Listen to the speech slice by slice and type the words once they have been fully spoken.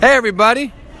Hey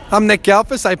everybody, I'm Nick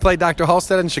Galfus. I play Dr.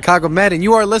 Halstead in Chicago Med, and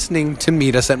you are listening to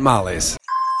Meet Us at Molly's.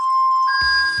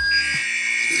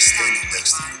 He's standing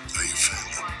next to you. Are you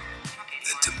feeling?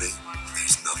 And to me,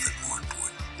 there's nothing more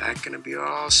important. Not gonna be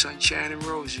all sunshine and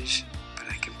roses, but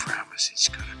I can promise it's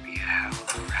gonna be a hell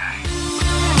of a ride.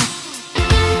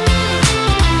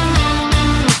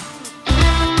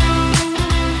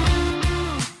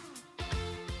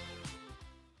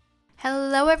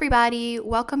 Hello everybody,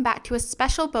 welcome back to a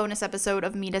special bonus episode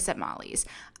of Meet Us at Molly's.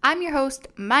 I'm your host,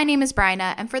 my name is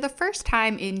Bryna, and for the first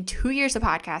time in 2 years of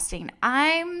podcasting,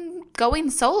 I'm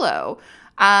going solo.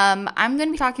 I'm going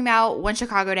to be talking about One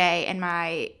Chicago Day and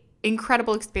my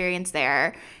incredible experience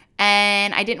there,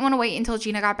 and I didn't want to wait until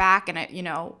Gina got back, and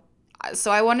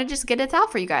so I wanted to just get it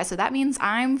out for you guys, so that means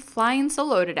I'm flying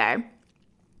solo today.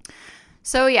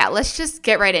 So yeah, let's just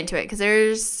get right into it, because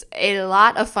there's a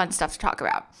lot of fun stuff to talk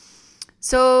about.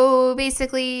 So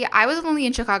basically, I was only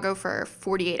in Chicago for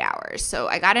 48 hours. So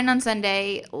I got in on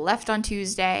Sunday, left on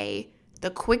Tuesday,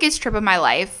 the quickest trip of my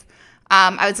life.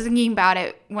 I was thinking about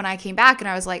it when I came back, and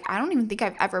I was like, I don't even think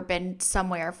I've ever been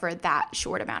somewhere for that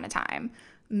short amount of time.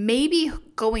 Maybe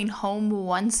going home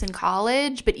once in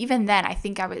college, but even then, I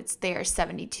think I was there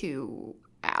 72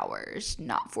 hours,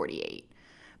 not 48.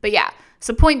 But yeah,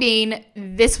 so point being,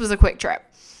 this was a quick trip.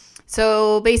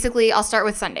 So basically, I'll start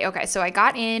with Sunday. Okay, so I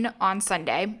got in on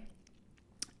Sunday,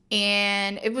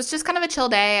 and it was just kind of a chill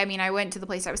day. I mean, I went to the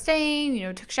place I was staying,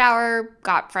 took a shower,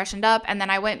 got freshened up, and then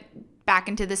I went back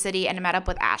into the city and met up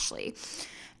with Ashley.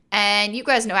 And you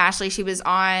guys know Ashley. She was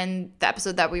on the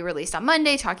episode that we released on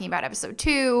Monday talking about episode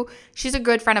 2. She's a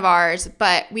good friend of ours,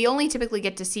 but we only typically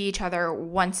get to see each other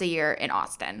once a year in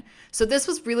Austin. So this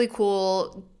was really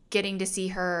cool getting to see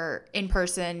her in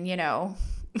person,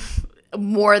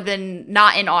 more than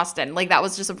not in Austin. Like, that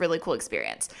was just a really cool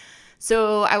experience.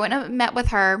 So I went and met with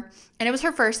her, and it was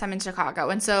her first time in Chicago.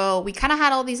 And so we kind of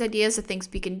had all these ideas of things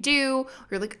we can do.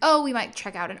 We were like, oh, we might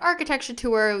check out an architecture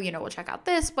tour. We'll check out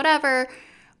this, whatever.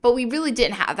 But we really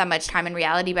didn't have that much time in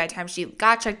reality. By the time she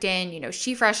got checked in,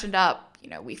 she freshened up,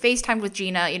 we FaceTimed with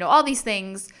Gina, all these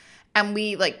things. And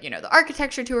we the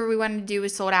architecture tour we wanted to do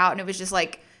was sold out, and it was just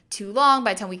too long.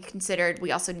 By the time we considered,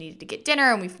 we also needed to get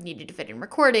dinner, and we needed to fit in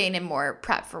recording and more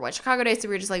prep for One Chicago Day. So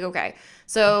we were just like, okay.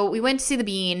 So we went to see the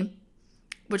Bean,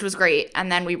 which was great.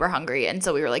 And then we were hungry. And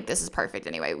so we were like, this is perfect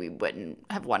anyway. We wouldn't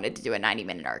have wanted to do a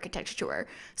 90-minute architecture tour.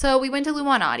 So we went to Lou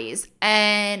Malnati's,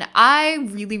 and I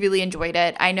really, really enjoyed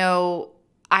it. I know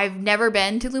I've never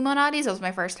been to Lou Malnati's. That was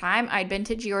my first time. I'd been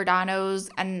to Giordano's,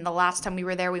 and the last time we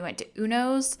were there, we went to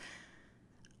Uno's.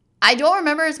 I don't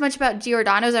remember as much about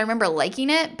Giordano's. I remember liking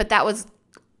it, but that was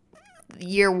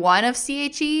year 1 of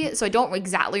CHE, so I don't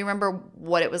exactly remember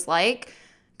what it was like.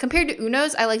 Compared to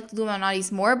Uno's, I liked Lou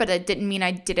Malnati's more, but it didn't mean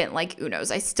I didn't like Uno's.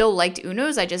 I still liked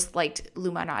Uno's. I just liked Lou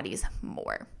Malnati's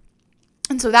more.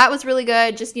 And so that was really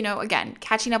good. Just, again,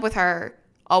 catching up with her,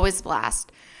 always a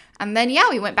blast. And then,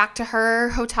 we went back to her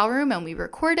hotel room, and we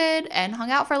recorded and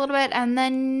hung out for a little bit. And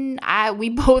then we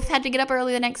both had to get up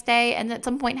early the next day, and at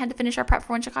some point had to finish our prep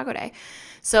for One Chicago Day.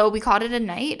 So we called it a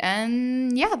night,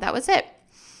 and that was it.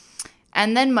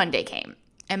 And then Monday came.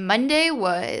 And Monday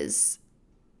was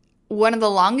one of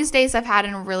the longest days I've had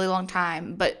in a really long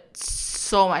time, but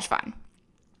so much fun.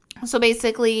 So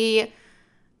basically,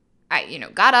 I,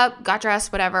 got up, got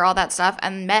dressed, whatever, all that stuff,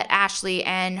 and met Ashley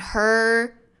and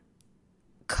her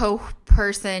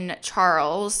co-person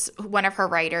Charles, one of her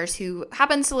writers who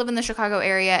happens to live in the Chicago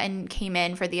area and came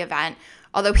in for the event.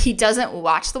 Although he doesn't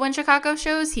watch the One Chicago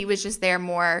shows, he was just there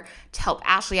more to help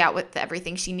Ashley out with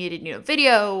everything she needed,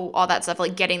 video, all that stuff,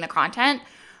 getting the content.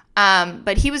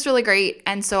 But he was really great.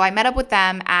 And so I met up with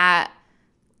them at,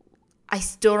 I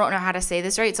still don't know how to say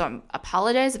this right, so I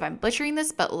apologize if I'm butchering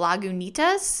this, but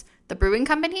Lagunitas, the brewing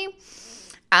company.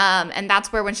 And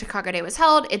that's where When Chicago Day was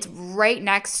held. It's right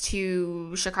next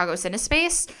to Chicago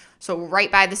CineSpace, so right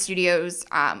by the studios,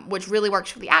 which really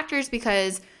works for the actors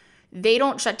because they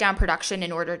don't shut down production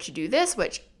in order to do this,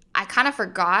 which I kind of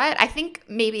forgot. I think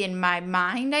maybe in my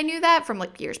mind I knew that from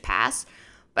years past,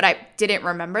 but I didn't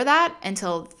remember that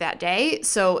until that day.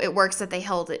 So it works that they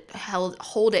hold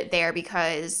it there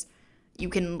because you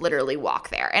can literally walk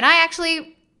there. And I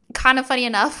actually, kind of funny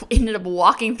enough, ended up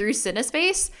walking through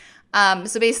CineSpace.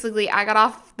 So basically, I got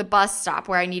off the bus stop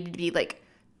where I needed to be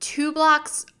 2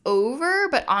 blocks over,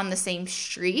 but on the same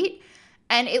street.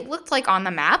 And it looked like on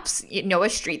the maps, a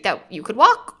street that you could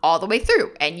walk all the way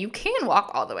through. And you can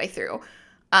walk all the way through.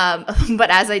 But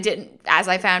as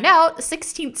I found out,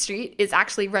 16th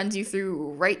Street runs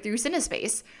you right through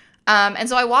CineSpace. And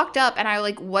so I walked up and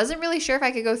I wasn't really sure if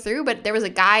I could go through, but there was a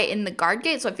guy in the guard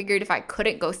gate. So I figured if I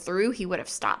couldn't go through, he would have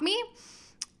stopped me.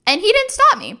 And he didn't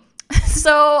stop me.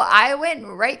 So I went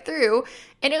right through,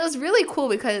 and it was really cool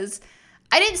because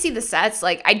I didn't see the sets.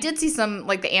 Like, I did see some,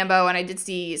 like, the ambo, and I did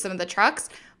see some of the trucks,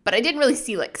 but I didn't really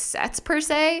see, like, sets per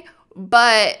se.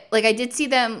 But, like, I did see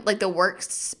them, like, the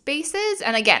workspaces.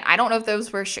 And again, I don't know if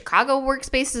those were Chicago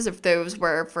workspaces, if those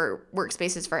were for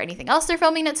workspaces for anything else they're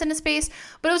filming at CineSpace.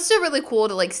 But it was still really cool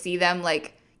to, like, see them,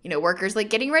 like, you know, workers, like,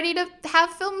 getting ready to have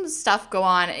film stuff go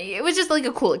on. It was just, like,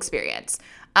 a cool experience.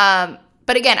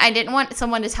 But again, I didn't want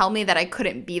someone to tell me that I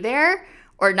couldn't be there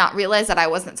or not realize that I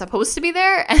wasn't supposed to be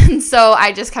there. And so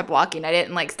I just kept walking. I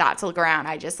didn't, like, stop to look around.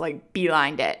 I just, like,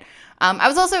 beelined it. I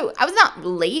was not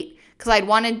late because I'd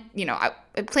wanted, you know, I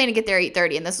planned to get there at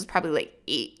 8:30, and this was probably, like,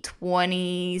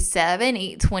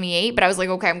 8:27, 8:28. But I was like,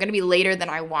 okay, I'm going to be later than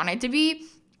I wanted to be.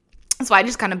 So I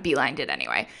just kind of beelined it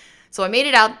anyway. So I made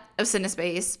it out of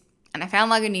CineSpace, and I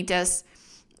found Lagunitas,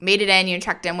 made it in, you know,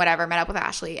 checked in, whatever, met up with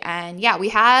Ashley. And yeah, we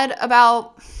had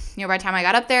about, you know, by the time I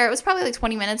got up there, it was probably like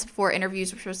 20 minutes before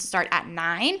interviews were supposed to start at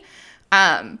 9.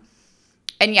 And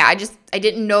yeah, I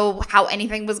didn't know how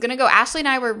anything was going to go. Ashley and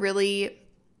I were really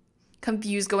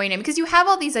confused going in because you have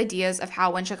all these ideas of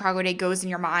how when Chicago Day goes in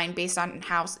your mind based on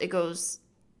how it goes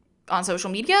on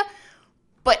social media.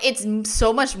 But it's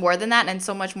so much more than that, and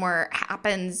so much more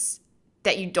happens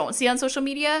that you don't see on social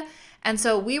media. And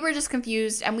so we were just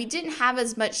confused, and we didn't have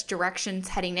as much directions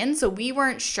heading in, so we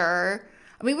weren't sure.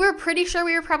 I mean, we were pretty sure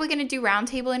we were probably going to do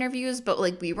roundtable interviews, but,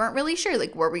 like, we weren't really sure.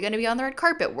 Like, were we going to be on the red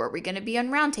carpet? Were we going to be on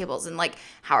roundtables? And, like,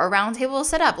 how are roundtables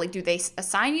set up? Like, do they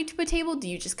assign you to a table? Do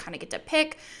you just kind of get to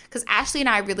pick? Because Ashley and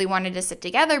I really wanted to sit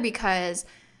together because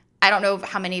I don't know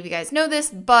how many of you guys know this,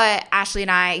 but Ashley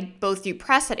and I both do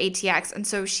press at ATX, and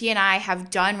so she and I have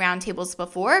done roundtables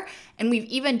before, and we've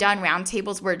even done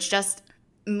roundtables where it's just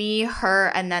me, her,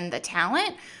 and then the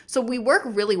talent. So we work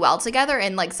really well together,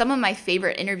 and, like, some of my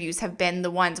favorite interviews have been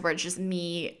the ones where it's just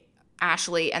me,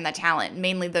 Ashley, and the talent,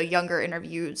 mainly the younger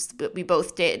interviews that we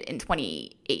both did in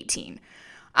 2018.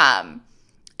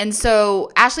 And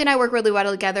so Ashley and I work really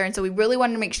well together, and so we really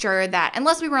wanted to make sure that,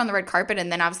 unless we were on the red carpet,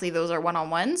 and then obviously those are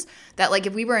one-on-ones, that, like,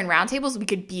 if we were in roundtables, we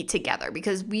could be together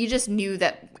because we just knew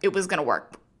that it was going to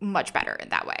work much better in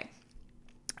that way.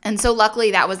 And so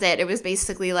luckily that was it. It was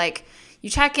basically like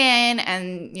you check in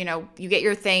and, you know, you get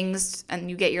your things and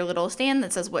you get your little stand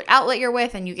that says what outlet you're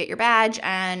with and you get your badge.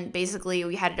 And basically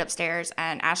we headed upstairs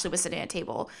and Ashley was sitting at a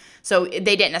table. So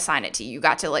they didn't assign it to you. You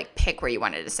got to, like, pick where you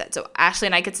wanted to sit. So Ashley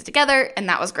and I could sit together, and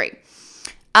that was great.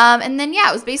 And then, yeah,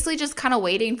 it was basically just kind of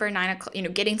waiting for 9 o'clock, you know,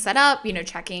 getting set up, you know,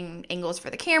 checking angles for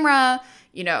the camera,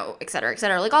 you know, et cetera,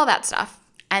 like all that stuff.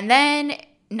 And then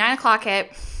 9 o'clock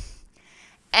hit.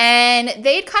 And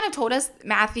they'd kind of told us,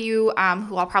 Matthew,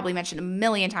 who I'll probably mention a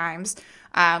million times,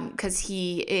 because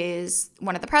he is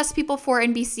one of the press people for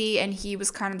NBC, and he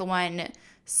was kind of the one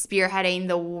spearheading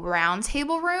the round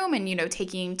table room and, you know,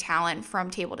 taking talent from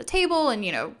table to table and,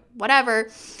 you know, whatever.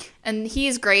 And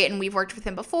he's great, and we've worked with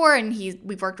him before, and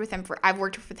I've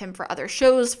worked with him for other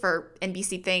shows for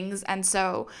NBC things. And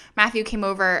so Matthew came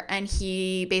over, and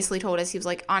he basically told us, he was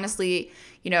like, honestly,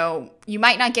 you know, you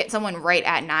might not get someone right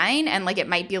at 9, and, like, it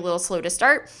might be a little slow to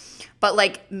start, but,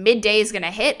 like, midday is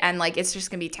gonna hit, and, like, it's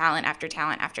just gonna be talent after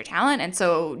talent after talent, and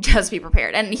so just be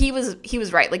prepared. And he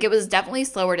was right. Like, it was definitely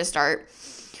slower to start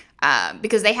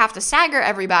because they have to stagger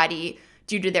everybody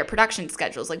due to their production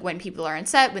schedules, like when people are on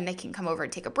set, when they can come over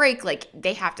and take a break, like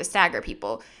they have to stagger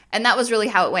people. And that was really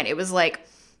how it went. It was like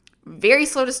very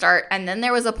slow to start. And then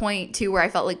there was a point too where I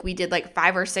felt like we did like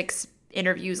 5 or 6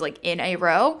 interviews like in a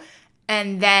row.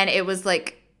 And then it was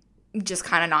like just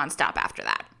kind of nonstop after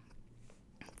that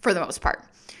for the most part.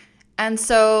 And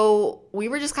so we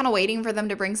were just kind of waiting for them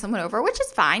to bring someone over, which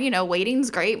is fine. You know,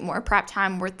 waiting's great. More prep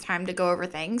time, more time to go over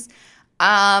things.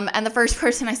 And the first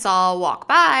person I saw walk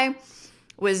by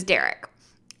was Derek.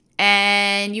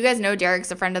 And you guys know Derek's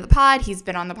a friend of the pod. He's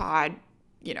been on the pod,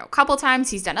 you know, a couple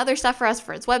times. He's done other stuff for us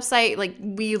for his website. Like,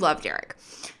 we love Derek.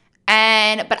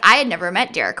 But I had never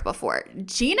met Derek before.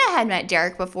 Gina had met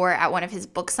Derek before at one of his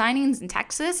book signings in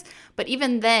Texas. But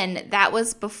even then, that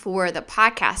was before the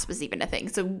podcast was even a thing.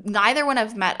 So neither one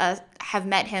have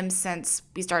met him since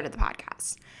we started the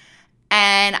podcast.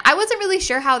 And I wasn't really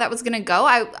sure how that was going to go.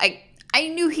 I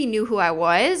knew he knew who I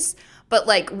was, but,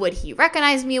 like, would he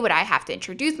recognize me? Would I have to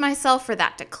introduce myself for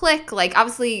that to click? Like,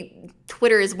 obviously,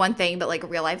 Twitter is one thing, but, like,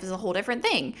 real life is a whole different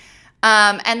thing.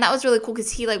 And that was really cool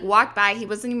because he, like, walked by. He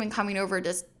wasn't even coming over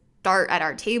to start at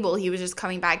our table. He was just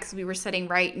coming by because we were sitting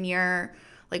right near,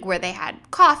 like, where they had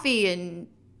coffee and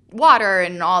water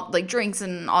and all, like, drinks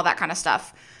and all that kind of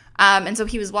stuff. And so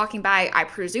he was walking by, I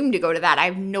presume, to go to that. I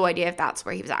have no idea if that's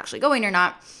where he was actually going or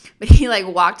not. But he, like,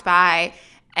 walked by.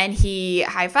 And he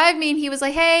high-fived me, and he was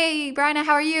like, hey, Bryna,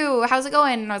 how are you? How's it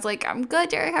going? And I was like, I'm good,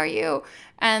 Derek, how are you?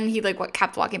 And he, like,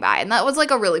 kept walking by. And that was,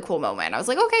 like, a really cool moment. I was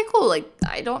like, okay, cool. Like,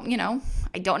 I don't know.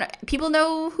 People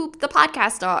know who the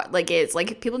podcast, like, is.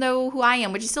 Like, people know who I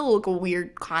am, which is still, like, a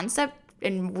weird concept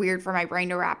and weird for my brain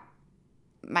to wrap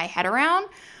my head around.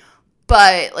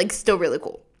 But, like, still really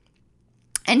cool.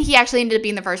 And he actually ended up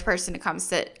being the first person to come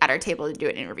sit at our table to do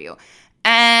an interview.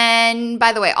 And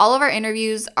by the way, all of our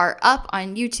interviews are up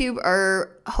on YouTube,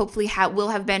 or hopefully will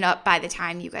have been up by the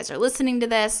time you guys are listening to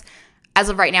this. As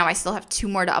of right now, I still have 2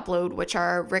 more to upload, which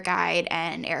are Rick Ide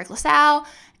and Eric LaSalle.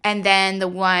 And then the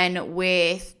one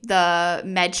with the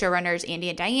Med showrunners, Andy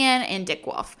and Diane, and Dick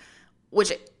Wolf,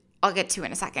 which I'll get to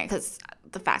in a second because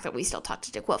the fact that we still talk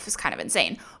to Dick Wolf is kind of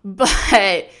insane.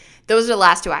 But those are the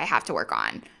last 2 I have to work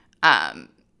on.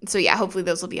 So yeah, hopefully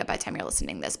those will be up by the time you're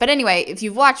listening to this. But anyway, if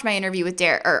you've watched my interview with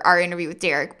Derek, or our interview with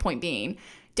Derek, point being,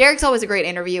 Derek's always a great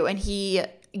interview, and he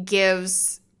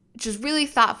gives just really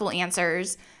thoughtful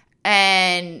answers.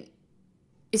 And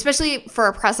especially for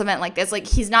a press event like this, like,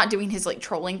 he's not doing his, like,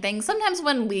 trolling thing. Sometimes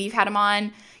when we've had him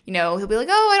on, you know, he'll be like,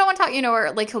 oh, I don't want to talk, you know,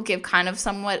 or, like, he'll give kind of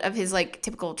somewhat of his, like,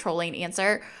 typical trolling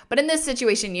answer. But in this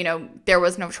situation, you know, there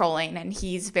was no trolling, and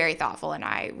he's very thoughtful, and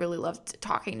I really loved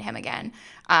talking to him again.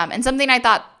 And something I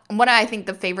thought, one of, I think,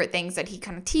 the favorite things that he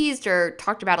kind of teased or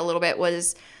talked about a little bit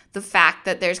was the fact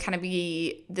that there's kind of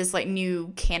be this, like,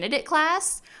 new candidate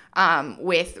class,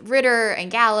 with Ritter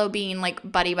and Gallo being, like,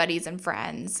 buddies and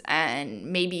friends, and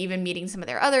maybe even meeting some of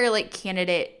their other, like,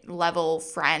 candidate level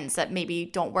friends that maybe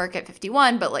don't work at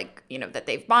 51, but, like, you know, that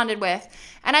they've bonded with.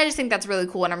 And I just think that's really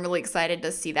cool, and I'm really excited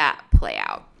to see that play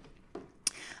out.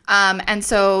 And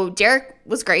so Derek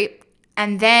was great.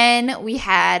 And then we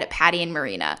had Patty and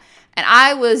Marina. And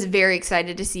I was very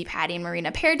excited to see Patty and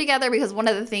Marina paired together, because one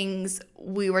of the things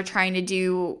we were trying to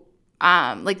do,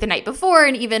 like, the night before,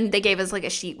 and even they gave us, like, a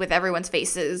sheet with everyone's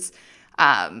faces,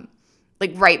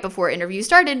 like, right before interview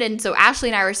started. And so Ashley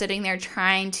and I were sitting there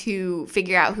trying to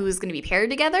figure out who was going to be paired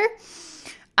together,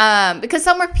 because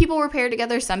some people were paired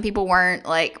together, some people weren't.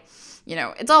 Like, you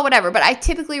know, it's all whatever. But I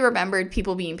typically remembered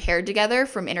people being paired together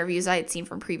from interviews I had seen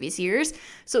from previous years.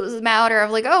 So it was a matter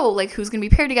of, like, oh, like, who's going to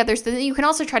be paired together? So then you can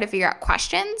also try to figure out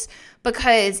questions,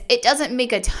 because it doesn't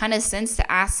make a ton of sense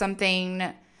to ask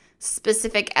something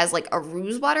specific as, like, a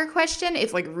Rosewater question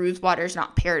if, like, Rosewater's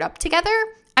not paired up together.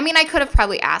 I mean, I could have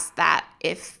probably asked that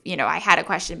if, you know, I had a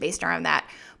question based around that,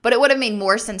 but it would have made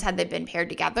more sense had they been paired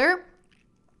together.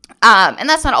 And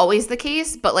that's not always the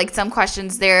case, but, like, some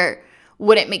questions there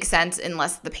wouldn't make sense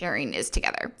unless the pairing is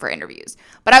together for interviews.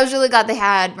 But I was really glad they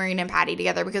had Marina and Patty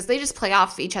together, because they just play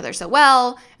off each other so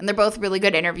well, and they're both really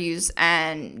good interviews.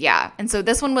 And yeah, and so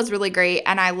this one was really great,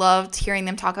 and I loved hearing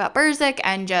them talk about Burzek,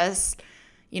 and just,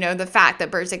 you know, the fact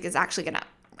that Burzek is actually going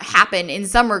to happen in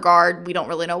some regard. We don't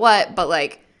really know what, but,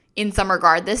 like, in some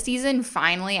regard this season,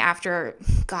 finally, after,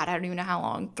 God, I don't even know how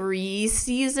long, 3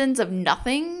 seasons of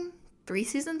nothing? 3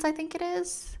 seasons, I think it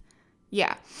is.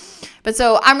 Yeah. But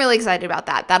so I'm really excited about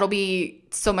that. That'll be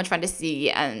so much fun to see.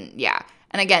 And yeah.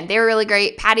 And again, they were really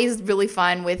great. Patty's really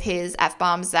fun with his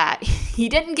F-bombs that he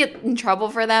didn't get in trouble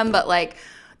for them. But, like,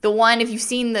 the one, if you've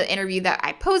seen the interview that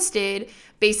I posted,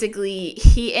 basically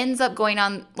he ends up going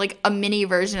on, like, a mini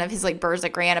version of his, like,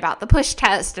 Burzek rant about the push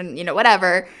test and, you know,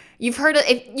 whatever.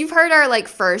 If you've heard our, like,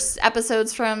 first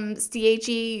episodes from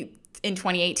CHE in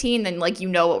 2018, then, like, you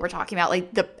know what we're talking about,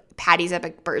 like, the Patty's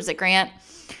epic Burzek rant.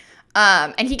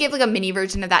 And he gave, like, a mini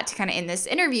version of that to kind of end this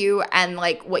interview. And,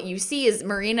 like, what you see is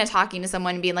Marina talking to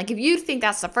someone and being like, if you think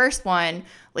that's the first one,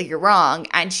 like, you're wrong.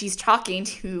 And she's talking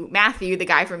to Matthew, the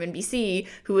guy from NBC,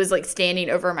 who was, like, standing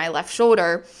over my left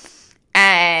shoulder.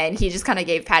 And he just kind of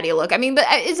gave Patty a look. I mean, but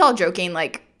it's all joking.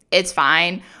 Like, it's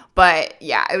fine. But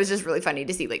yeah, it was just really funny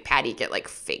to see, like, Patty get, like,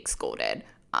 fake scolded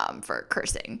for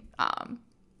cursing.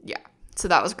 Yeah, so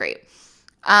that was great.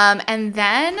 And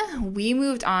then we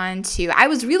moved on to, I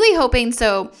was really hoping,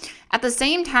 so at the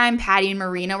same time Patty and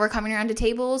Marina were coming around to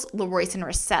tables, LaRoyce and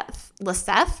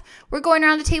Lyseth were going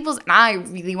around to tables, and I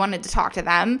really wanted to talk to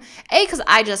them. Because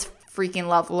I just freaking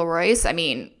love LaRoyce. I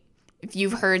mean, if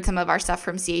you've heard some of our stuff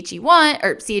from CHE1,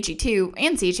 or CHE2,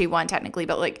 and CHE1 technically,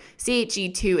 but, like,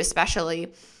 CHE2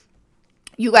 especially,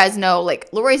 you guys know,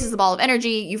 like, LaRoyce is the ball of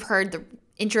energy. You've heard the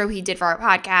intro he did for our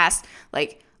podcast.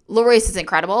 Like, LaRoyce is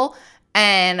incredible.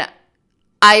 And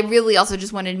I really also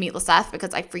just wanted to meet Lyseth,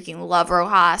 because I freaking love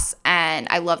Rojas, and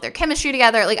I love their chemistry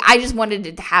together. Like, I just wanted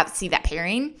to see that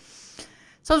pairing.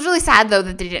 So I was really sad, though,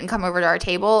 that they didn't come over to our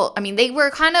table. I mean, they were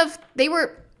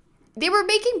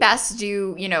making best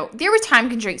do, you know, there were time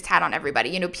constraints had on everybody.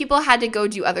 You know, people had to go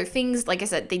do other things. Like I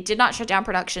said, they did not shut down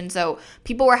production, so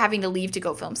people were having to leave to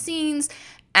go film scenes.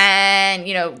 And,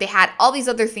 you know, they had all these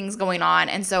other things going on.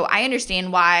 And so I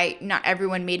understand why not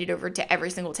everyone made it over to every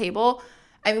single table.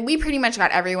 I mean, we pretty much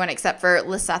got everyone except for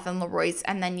Liseth and Leroyce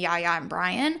and then Yaya and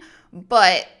Brian.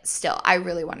 But still, I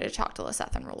really wanted to talk to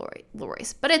Liseth and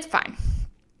Leroyce. But it's fine.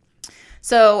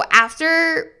 So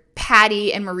after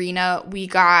Patty and Marina, we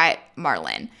got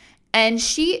Marlon. And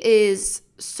she is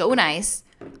so nice.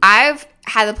 I've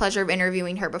had the pleasure of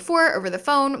interviewing her before over the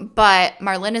phone, but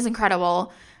Marlon is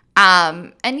incredible.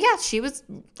 And yeah, she was,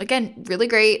 again, really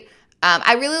great.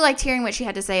 I really liked hearing what she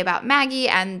had to say about Maggie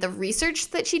and the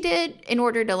research that she did in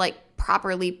order to like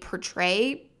properly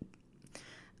portray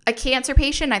a cancer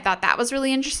patient. I thought that was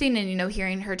really interesting. And, you know,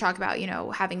 hearing her talk about, you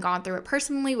know, having gone through it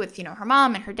personally with, you know, her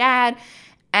mom and her dad.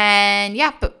 And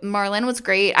yeah, but Marlon was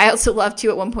great. I also loved too,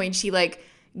 at one point, she like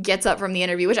gets up from the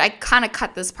interview, which I kind of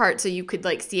cut this part so you could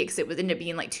like see it because it would end up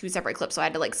being like 2 separate clips. So I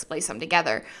had to like splice them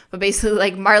together. But basically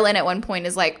like Marlon at one point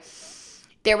is like,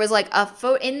 there was like a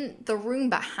photo in the room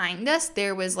behind us.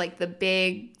 There was like the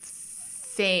big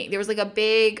thing. There was like a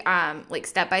big like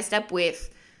step-by-step with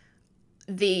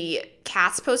the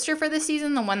cast poster for the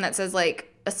season. The one that says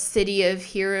like a city of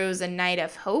heroes, a night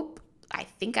of hope. I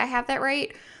think I have that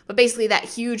right. But basically that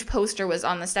huge poster was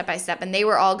on the step-by-step, and they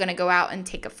were all going to go out and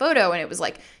take a photo, and it was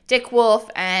like Dick Wolf,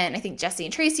 and I think Jesse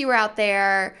and Tracy were out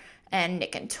there, and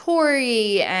Nick and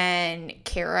Tori, and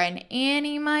Kara and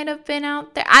Annie might have been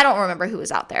out there. I don't remember who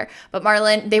was out there. But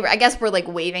Marlon, they were, I guess, were like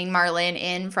waving Marlon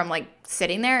in from like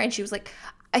sitting there, and she was like,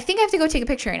 I think I have to go take a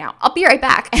picture right now. I'll be right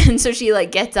back. And so she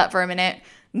like gets up for a minute,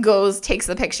 goes, takes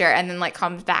the picture, and then like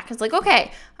comes back. It's like,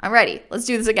 okay, I'm ready. Let's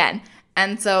do this again.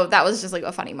 And so that was just like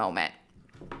a funny moment.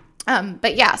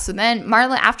 But yeah, so then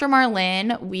Marlon, after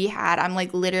Marlon, we had, I'm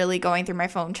like literally going through my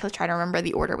phone to try to remember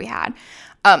the order we had.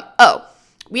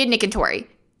 We had Nick and Tori.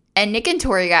 And Nick and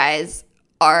Tori, guys,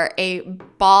 are a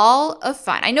ball of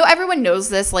fun. I know everyone knows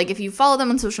this. Like, if you follow them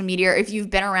on social media, or if you've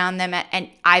been around them at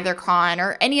either con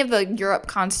or any of the Europe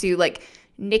cons too, like,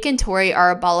 Nick and Tori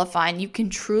are a ball of fun. You can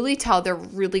truly tell they're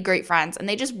really great friends, and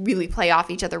they just really play off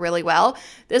each other really well.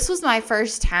 This was my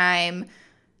first time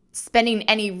spending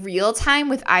any real time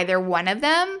with either one of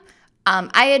them.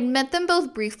 I had met them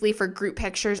both briefly for group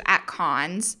pictures at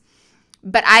cons,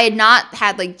 but I had not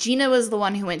had, like, Gina was the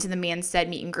one who went to the Manstead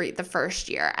meet and greet the first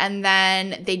year, and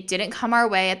then they didn't come our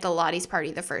way at the Lottie's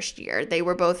party the first year. They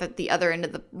were both at the other end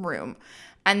of the room.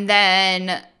 And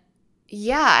then,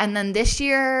 yeah, and then this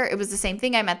year it was the same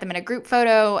thing. I met them in a group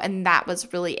photo, and that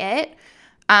was really it,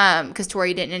 because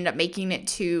Tori didn't end up making it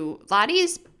to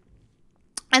Lottie's.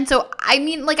 And so, I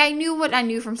mean, like, I knew what I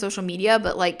knew from social media,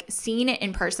 but, like, seeing it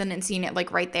in person and seeing it,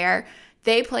 like, right there,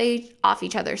 they played off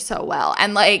each other so well.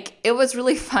 And, like, it was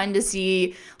really fun to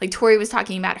see, like, Tori was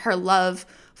talking about her love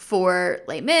for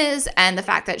Les Mis and the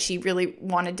fact that she really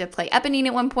wanted to play Eponine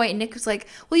at one point. And Nick was like,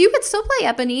 well, you could still play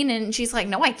Eponine. And she's like,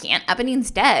 no, I can't.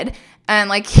 Eponine's dead. And,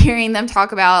 like, hearing them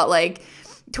talk about, like,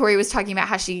 Tori was talking about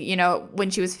how she, you know, when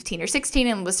she was 15 or 16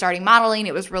 and was starting modeling,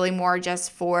 it was really more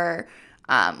just for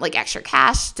like extra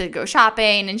cash to go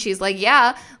shopping. And she's like,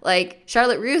 yeah, like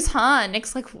Charlotte Russe, huh? And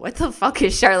Nick's like, what the fuck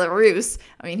is Charlotte Russe?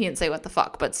 I mean, he didn't say what the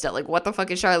fuck, but still, like, what the fuck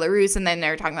is Charlotte Russe? And then they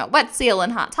were talking about Wet Seal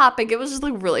and Hot Topic. It was just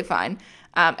like really fun.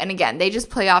 And again, they just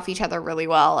play off each other really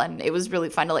well. And it was really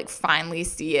fun to like finally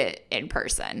see it in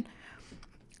person.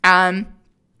 And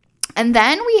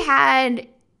then we had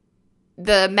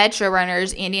the Med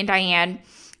showrunners, Andy and Diane.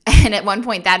 And at one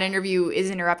point that interview is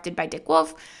interrupted by Dick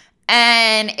Wolf.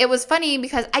 And it was funny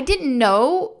because I didn't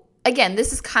know, again,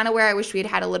 this is kind of where I wish we had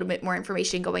had a little bit more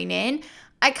information going in.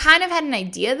 I kind of had an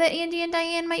idea that Andy and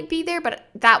Diane might be there, but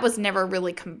that was never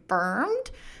really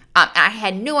confirmed. I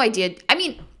had no idea. I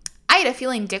mean, I had a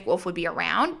feeling Dick Wolf would be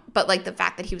around, but like the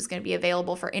fact that he was going to be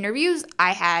available for interviews,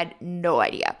 I had no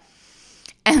idea.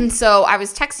 And so I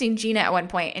was texting Gina at one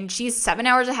point, and she's 7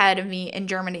 hours ahead of me in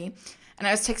Germany. And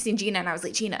I was texting Gina, and I was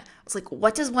like, Gina, I was like,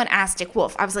 what does one ask Dick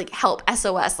Wolf? I was like, help,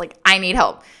 SOS, like, I need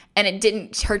help. And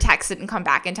her text didn't come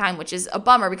back in time, which is a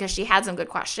bummer because she had some good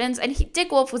questions. And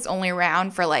Dick Wolf was only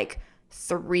around for like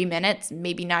 3 minutes,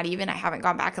 maybe not even. I haven't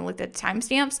gone back and looked at the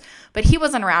timestamps, but he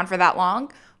wasn't around for that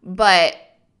long. But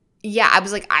yeah, I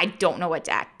was like, I don't know what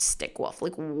to ask Dick Wolf.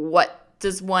 Like, what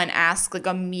does one ask like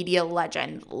a media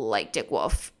legend like Dick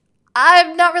Wolf?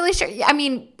 I'm not really sure. I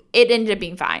mean, it ended up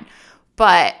being fine.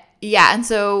 But yeah, and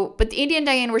so, but Andy and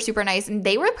Diane were super nice, and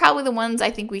they were probably the ones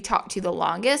I think we talked to the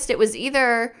longest. It was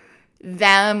either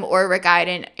them or Rick Ide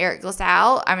and Eric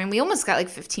LaSalle. I mean, we almost got like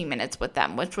 15 minutes with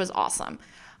them, which was awesome.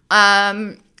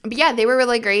 But yeah, they were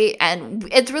really great, and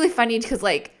it's really funny because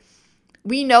like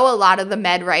we know a lot of the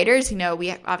Med writers. You know,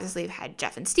 we obviously have had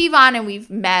Jeff and Steve on, and we've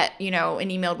met, you know,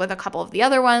 and emailed with a couple of the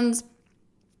other ones.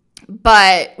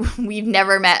 but we've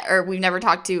never met or we've never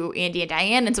talked to Andy and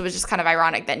Diane. And so it was just kind of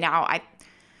ironic that now I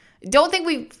don't think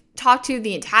we've talked to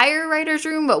the entire writer's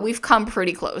room, but we've come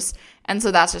pretty close. And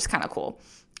so that's just kind of cool.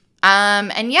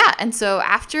 And so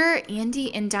after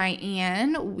Andy and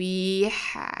Diane, we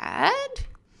had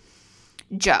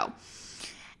Joe.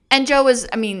 And Joe was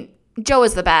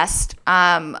the best.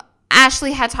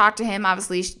 Ashley had talked to him.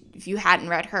 Obviously, if you hadn't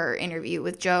read her interview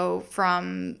with Joe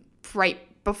from right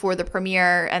before the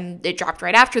premiere and it dropped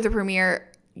right after the premiere,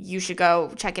 you should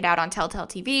go check it out on Telltale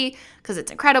TV because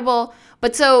it's incredible.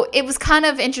 But so it was kind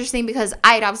of interesting because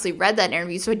I had obviously read that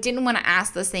interview, so I didn't want to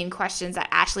ask the same questions that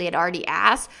Ashley had already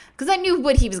asked because I knew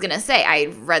what he was going to say. I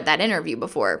had read that interview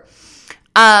before.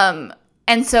 And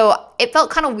so it felt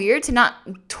kind of weird to not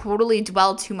totally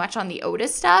dwell too much on the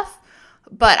Otis stuff,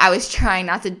 but I was trying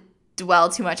not to dwell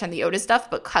too much on the Otis stuff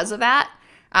because of that.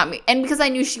 And because I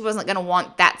knew she wasn't going to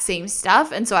want that same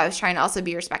stuff. And so I was trying to also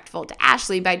be respectful to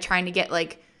Ashley by trying to get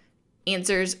like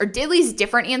answers or at least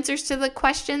different answers to the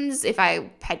questions if I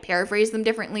had paraphrased them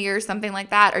differently or something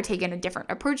like that or taken a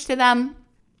different approach to them.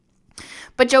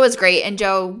 But Joe is great, and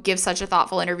Joe gives such a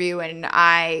thoughtful interview, and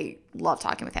I love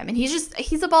talking with him. And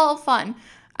he's a ball of fun.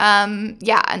 And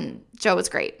Joe was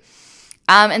great.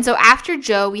 And so after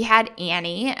Joe, we had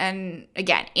Annie. And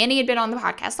again, Annie had been on the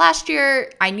podcast last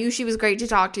year. I knew she was great to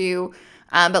talk to.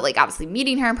 But like obviously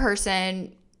meeting her in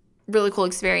person, really cool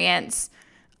experience.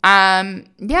 And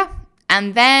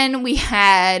then we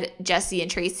had Jesse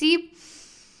and Tracy.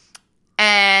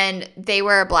 And they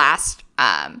were a blast.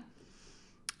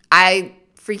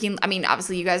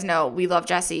 Obviously you guys know we love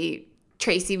Jesse.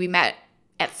 Tracy, we met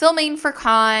at filming for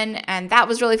Con, and that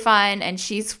was really fun. And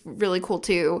she's really cool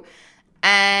too.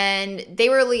 And they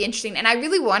were really interesting. And I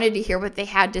really wanted to hear what they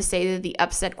had to say to the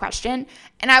Upstead question.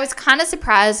 And I was kind of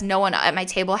surprised no one at my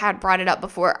table had brought it up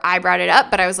before I brought it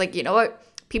up. But I was like, you know what?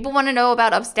 People want to know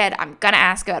about Upstead. I'm going to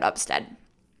ask about Upstead. And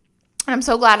I'm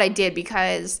so glad I did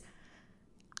because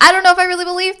I don't know if I really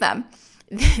believe them.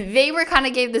 They were kind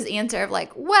of gave this answer of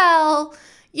like, well,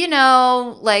 you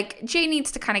know, like Jay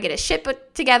needs to kind of get his shit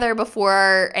put together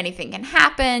before anything can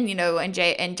happen, you know, and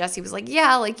Jesse was like,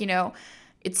 yeah, like, you know,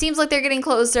 it seems like they're getting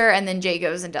closer, and then Jay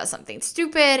goes and does something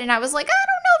stupid, and I was like, I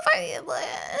don't know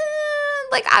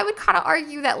if I would kind of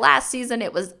argue that last season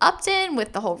it was Upton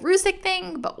with the whole Rusick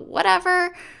thing, but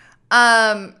whatever.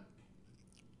 And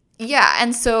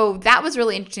so that was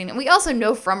really interesting, and we also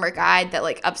know from our guide that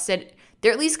like Upstead,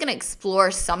 they're at least going to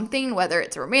explore something, whether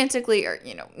it's romantically or,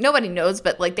 you know, nobody knows,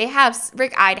 but like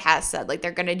Rick Ide has said like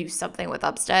they're going to do something with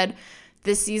Upstead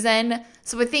this season.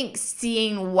 So I think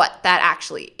seeing what that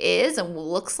actually is and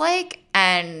looks like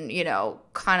and, you know,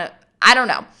 kind of, I don't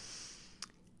know.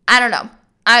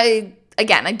 I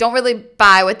don't really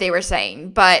buy what they were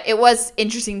saying, but it was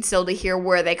interesting still to hear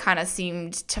where they kind of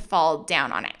seemed to fall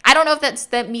down on it. I don't know if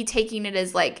that's me taking it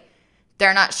as like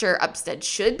they're not sure Upstead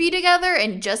should be together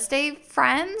and just stay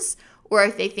friends, or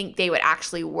if they think they would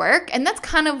actually work. And that's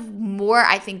kind of more,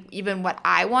 I think, even what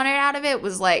I wanted out of it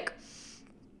was like,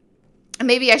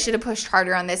 maybe I should have pushed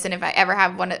harder on this. And if we ever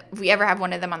have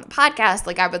one of them on the podcast,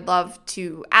 like I would love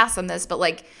to ask them this, but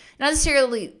like not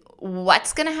necessarily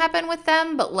what's going to happen with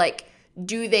them, but like,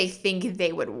 do they think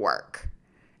they would work?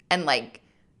 And like,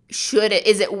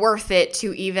 is it worth it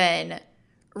to even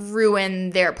ruin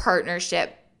their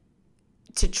partnership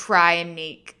to try and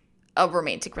make a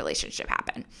romantic relationship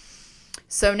happen?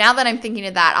 So now that I'm thinking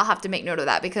of that, I'll have to make note of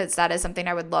that because that is something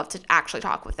I would love to actually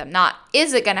talk with them. Not,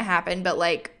 is it going to happen, but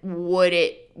like, would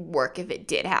it work if it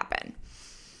did happen?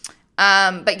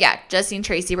 But yeah, Jesse and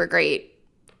Tracy were great.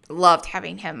 Loved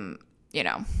having him, you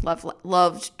know,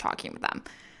 loved talking with them.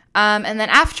 And then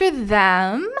after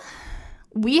them,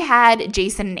 we had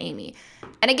Jason and Amy.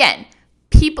 And again,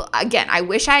 I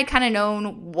wish I had kind of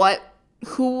known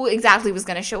who exactly was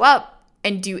going to show up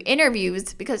and do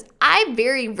interviews because I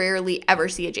very rarely ever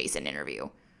see a Jason interview,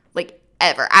 like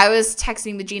ever. I was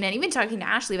texting with Gina and even talking to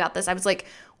Ashley about this. I was like,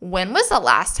 when was the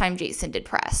last time Jason did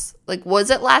press? Like,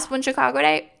 was it last one Chicago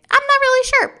Day? I'm not really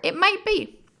sure. It might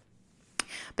be.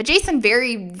 But Jason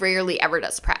very rarely ever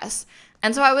does press.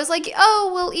 And so I was like,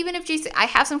 oh, well, even if Jason, I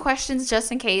have some questions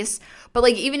just in case, but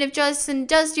like, even if Jason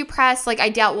does do press, like I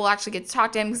doubt we'll actually get to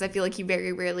talk to him because I feel like he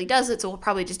very rarely does it. So we'll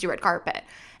probably just do red carpet.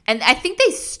 And I think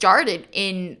they started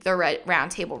in the red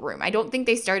round table room. I don't think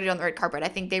they started on the red carpet. I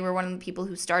think they were one of the people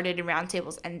who started in round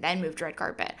tables and then moved to red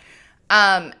carpet.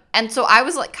 And so I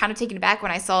was like kind of taken aback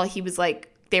when I saw he was like,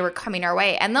 they were coming our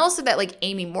way. And also that like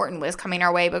Amy Morton was coming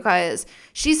our way because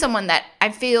she's someone that I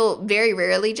feel very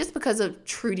rarely, just because of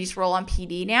Trudy's role on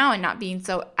PD now and not being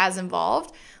so as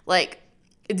involved, like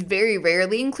it's very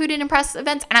rarely included in press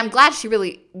events. And I'm glad she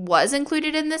really was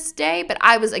included in this day. But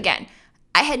I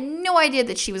had no idea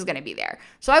that she was going to be there.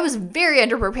 So I was very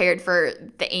underprepared for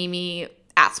the Amy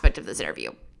aspect of this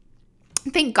interview.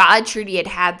 Thank God Trudy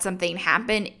had something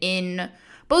happen in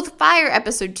both Fire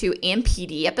episode 2 and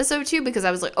PD episode 2, because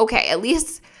I was like, okay, at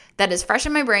least that is fresh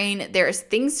in my brain. There's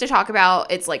things to talk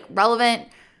about. It's like relevant.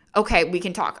 Okay, we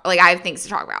can talk. Like, I have things to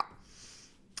talk about.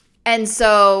 And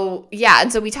so, yeah.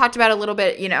 And so we talked about a little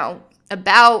bit, you know,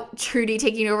 about Trudy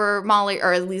taking over Molly,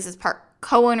 or at least as part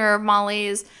co-owner of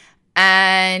Molly's.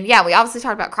 And yeah, we obviously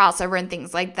talked about crossover and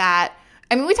things like that.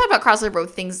 I mean, we talked about crossover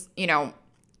with things, you know,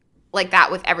 like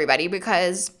that with everybody,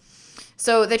 because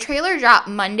so the trailer dropped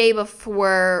Monday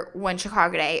before One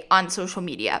Chicago Day on social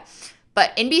media.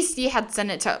 But NBC had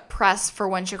sent it to press for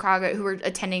One Chicago, who were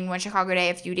attending One Chicago Day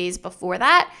a few days before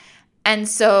that. And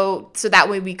so that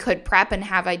way we could prep and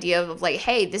have idea of like,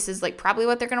 hey, this is like probably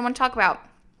what they're going to want to talk about.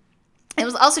 It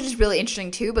was also just really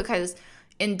interesting too, because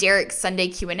in Derek's Sunday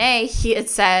Q&A, he had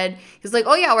said, he was like,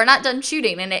 oh yeah, we're not done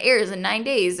shooting and it airs in 9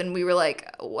 days. And we were like,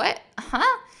 what?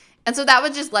 Huh? And so that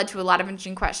would just led to a lot of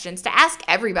interesting questions to ask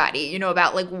everybody, you know,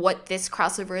 about like what this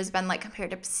crossover has been like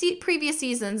compared to previous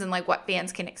seasons, and like what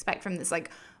fans can expect from this like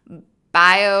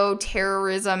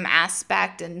bioterrorism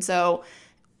aspect. And so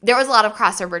there was a lot of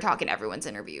crossover talk in everyone's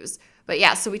interviews. But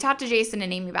yeah, so we talked to Jason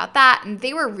and Amy about that, and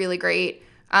they were really great.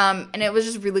 And it was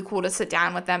just really cool to sit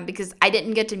down with them, because I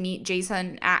didn't get to meet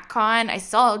Jason at Con. I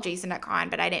saw Jason at Con,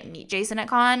 but I didn't meet Jason at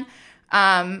Con.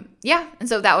 Yeah, and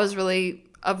so that was really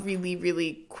a really,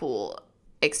 really cool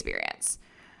experience.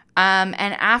 And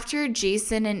after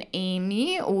Jason and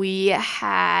Amy, we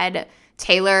had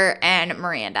Taylor and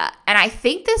Miranda. And I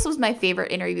think this was my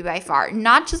favorite interview by far,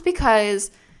 not just because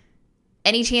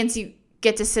any chance you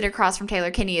get to sit across from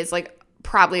Taylor Kinney is like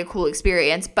probably a cool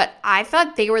experience, but I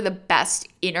thought they were the best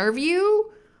interview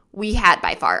we had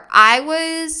by far. I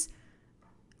was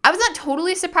not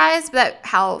totally surprised at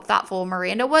how thoughtful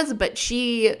Miranda was, but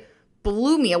she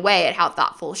blew me away at how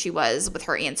thoughtful she was with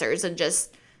her answers. And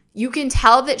just, you can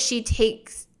tell that she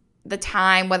takes the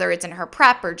time, whether it's in her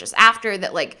prep or just after,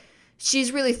 that like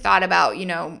she's really thought about, you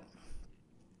know,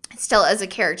 Stella as a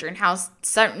character and how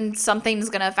something's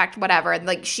going to affect whatever. And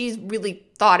like she's really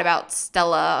thought about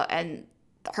Stella and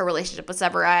her relationship with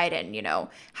Severide and, you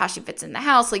know, how she fits in the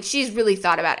house. Like she's really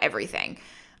thought about everything.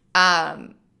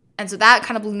 And so that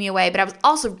kind of blew me away. But I was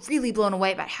also really blown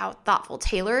away by how thoughtful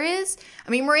Taylor is. I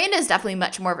mean, Miranda is definitely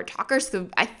much more of a talker, so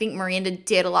I think Miranda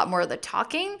did a lot more of the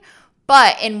talking.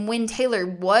 But when Taylor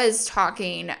was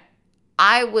talking,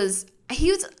 I guess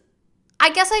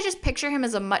I just picture him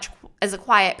as a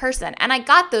quiet person. And I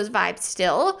got those vibes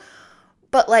still.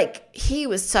 But like, he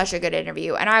was such a good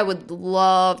interview, and I would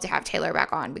love to have Taylor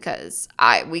back on, because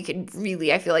we could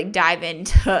really, I feel like, dive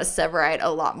into Severide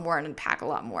a lot more and unpack a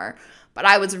lot more. But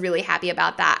I was really happy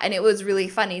about that. And it was really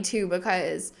funny too,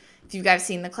 because if you guys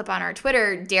seen the clip on our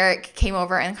Twitter, Derek came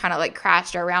over and kind of like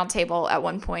crashed our round table at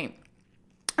one point.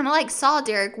 And I like saw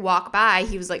Derek walk by.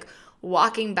 He was like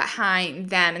walking behind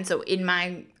them, and so in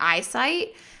my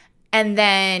eyesight. And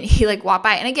then he like walked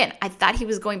by, and again, I thought he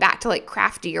was going back to like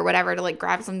Crafty or whatever to like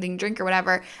grab something to drink or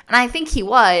whatever. And I think he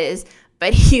was,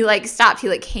 but he like stopped. He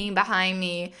like came behind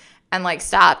me and like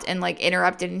stopped and like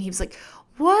interrupted. And he was like,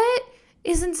 what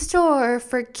is in store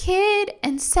for Kid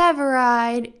and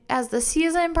Severide as the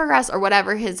season progresses, or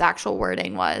whatever his actual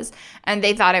wording was. And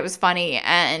they thought it was funny,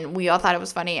 and we all thought it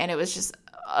was funny, and it was just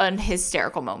an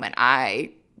hysterical moment.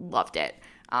 I loved it.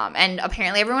 And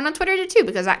apparently everyone on Twitter did too,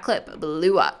 because that clip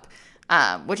blew up,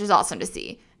 which is awesome to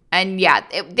see. And yeah,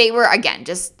 they were, again,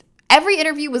 just every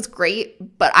interview was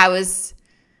great, but I was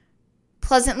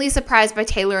pleasantly surprised by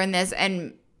Taylor in this,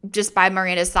 and just by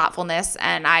Miranda's thoughtfulness.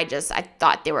 And I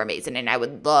thought they were amazing, and I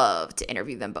would love to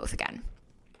interview them both again.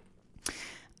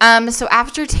 So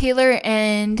after Taylor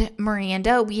and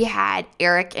Miranda, we had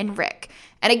Eric and Rick.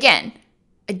 And again,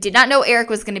 I did not know Eric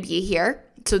was going to be here.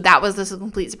 So that was just a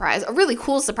complete surprise. A really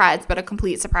cool surprise, but a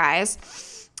complete surprise.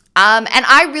 And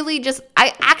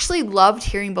I actually loved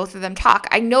hearing both of them talk.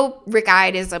 I know Rick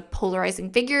Ide is a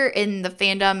polarizing figure in the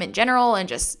fandom in general, and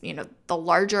just, you know, the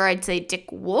larger, I'd say,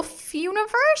 Dick Wolf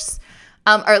universe,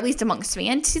 or at least amongst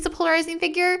fans, he's a polarizing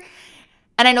figure.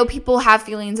 And I know people have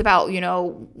feelings about, you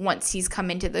know, once he's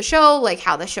come into the show, like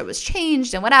how the show has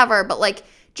changed and whatever. But like,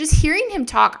 just hearing him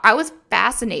talk, I was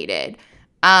fascinated.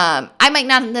 I might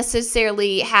not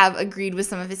necessarily have agreed with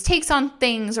some of his takes on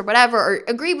things or whatever, or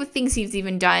agreed with things he's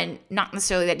even done, not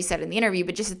necessarily that he said in the interview,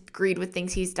 but just agreed with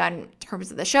things he's done in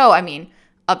terms of the show. I mean,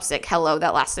 Upsick, hello,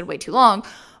 that lasted way too long.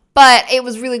 But it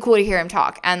was really cool to hear him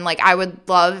talk. And like, I would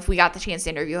love if we got the chance to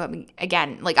interview him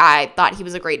again. Like, I thought he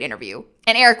was a great interview.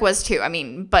 And Eric was too. I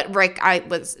mean, but Rick I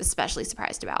was especially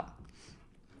surprised about.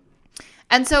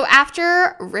 And so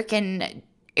after Rick and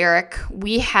Eric,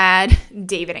 we had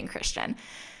David and Christian.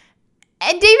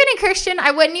 And David and Christian,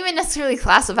 I wouldn't even necessarily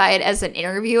classify it as an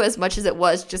interview as much as it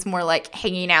was just more like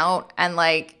hanging out and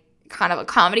like kind of a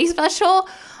comedy special.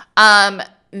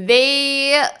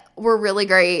 They were really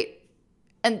great.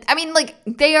 And I mean, like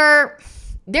they're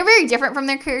very different from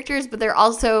their characters, but they're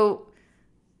also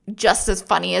just as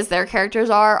funny as their characters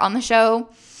are on the show.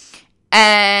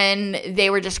 And they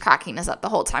were just cracking us up the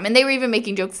whole time. And they were even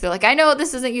making jokes. They're like, I know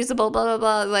this isn't usable, blah, blah,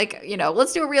 blah. Like, you know,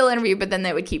 let's do a real interview. But then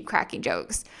they would keep cracking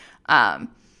jokes.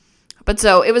 But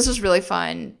so it was just really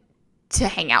fun to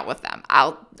hang out with them.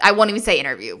 I won't even say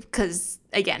interview because,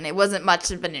 again, it wasn't much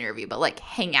of an interview, but like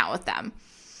hang out with them.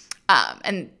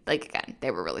 And like, again, they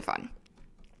were really fun.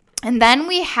 And then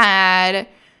we had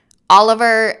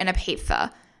Oliver and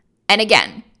Epatha. And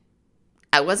again,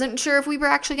 I wasn't sure if we were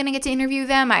actually going to get to interview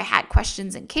them. I had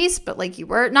questions in case, but like you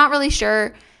were not really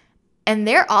sure. And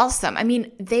they're awesome. I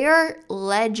mean, they're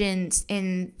legends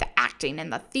in the acting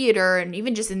and the theater and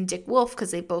even just in Dick Wolf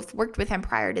because they both worked with him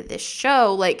prior to this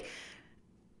show. Like,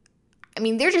 I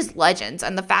mean, they're just legends.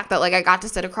 And the fact that like I got to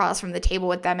sit across from the table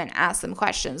with them and ask them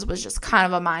questions was just kind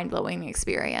of a mind-blowing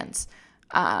experience.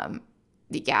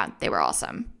 Yeah, they were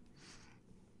awesome.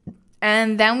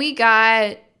 And then we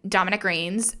got Dominic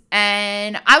Raines,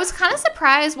 and I was kind of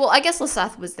surprised. Well, I guess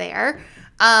Lyseth was there.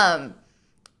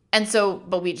 And so,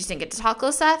 but we just didn't get to talk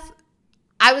Lyseth.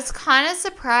 I was kind of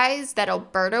surprised that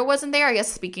Alberto wasn't there. I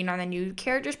guess speaking on the new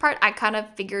characters part, I kind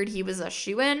of figured he was a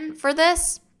shoo-in for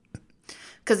this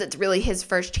because it's really his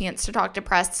first chance to talk to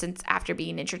press since after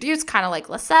being introduced, kind of like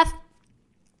Lyseth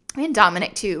and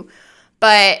Dominic too.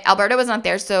 But Alberto was not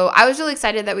there, so I was really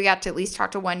excited that we got to at least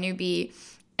talk to one newbie.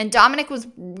 And Dominic was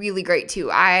really great too.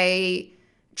 I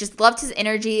just loved his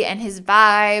energy and his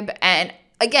vibe. And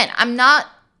again, I'm not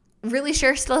really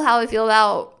sure still how I feel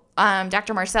about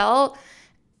Dr. Marcel,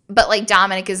 but like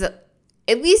Dominic is, at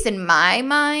least in my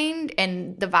mind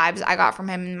and the vibes I got from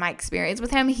him and my experience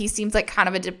with him, he seems like kind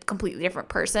of a completely different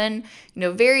person, you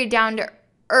know, very down to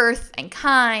earth and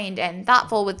kind and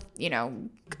thoughtful with, you know,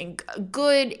 a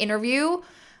good interview.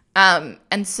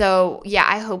 And so, yeah,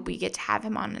 I hope we get to have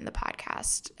him on in the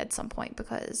podcast at some point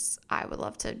because I would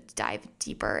love to dive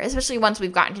deeper, especially once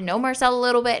we've gotten to know Marcel a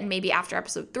little bit and maybe after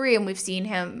episode 3 and we've seen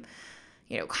him,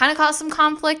 you know, kind of cause some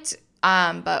conflict.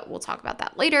 But we'll talk about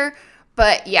that later.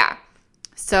 But yeah,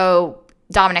 so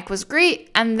Dominic was great.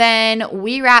 And then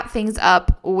we wrap things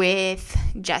up with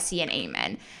Jesse and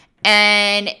Eamon.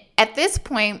 And at this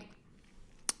point,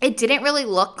 it didn't really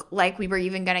look like we were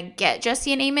even going to get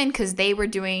Jesse and Eamon because they were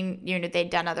doing, you know,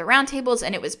 they'd done other roundtables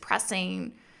and it was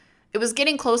pressing. It was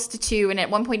getting close to 2 and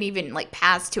at one point even like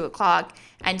past 2 o'clock.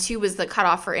 And 2 was the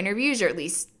cutoff for interviews, or at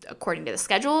least according to the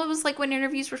schedule, it was like when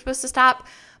interviews were supposed to stop.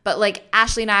 But like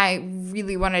Ashley and I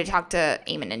really wanted to talk to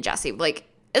Eamon and Jesse, like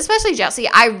especially Jesse.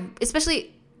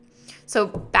 So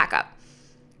back up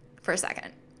for a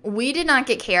second. We did not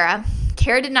get Kara.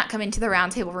 Kara did not come into the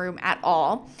roundtable room at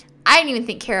all. I didn't even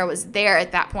think Kara was there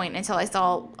at that point until I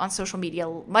saw on social media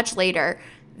much later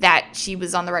that she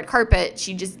was on the red carpet.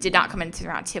 She just did not come into the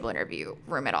roundtable interview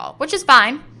room at all, which is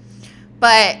fine.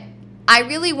 But I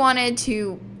really wanted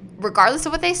to, regardless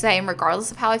of what they say and regardless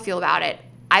of how I feel about it,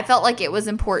 I felt like it was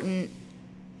important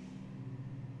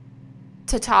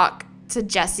to talk to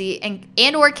Jesse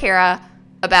and or Kara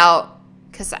about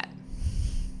Cassette.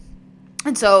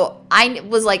 And so I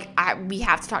was like, we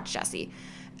have to talk to Jesse.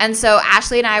 And so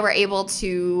Ashley and I were able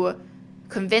to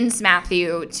convince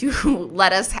Matthew to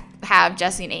let us have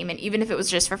Jesse and Eamon, even if it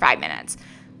was just for 5 minutes.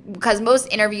 Because most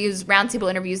interviews, roundtable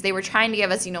interviews, they were trying to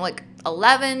give us, you know, like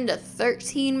 11 to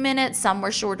 13 minutes. Some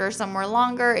were shorter, some were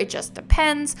longer. It just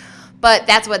depends. But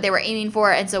that's what they were aiming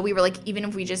for. And so we were like, even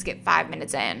if we just get 5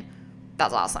 minutes in,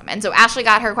 that's awesome. And so Ashley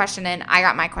got her question in. I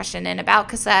got my question in about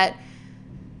Cassette.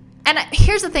 And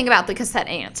here's the thing about the Cassette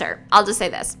answer. I'll just say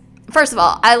this. First of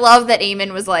all, I love that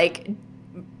Eamon was, like,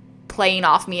 playing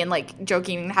off me and, like,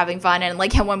 joking and having fun. And,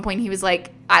 like, at one point he was,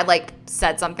 like, I, like,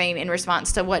 said something in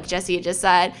response to what Jesse had just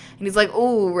said. And he's like,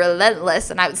 ooh, relentless.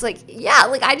 And I was like, yeah,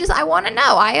 like, I want to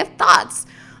know. I have thoughts.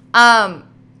 I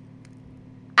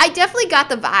definitely got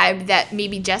the vibe that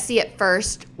maybe Jesse at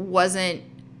first wasn't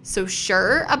so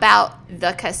sure about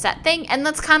the Cassette thing. And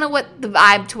that's kind of what the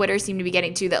vibe Twitter seemed to be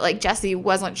getting to, that, like, Jesse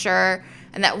wasn't sure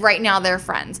and that right now they're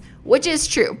friends, which is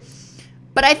true.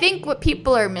 But I think what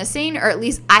people are missing, or at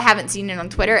least I haven't seen it on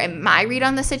Twitter, and my read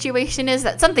on the situation is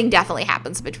that something definitely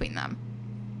happens between them.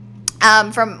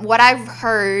 From what I've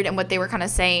heard and what they were kind of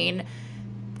saying,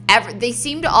 they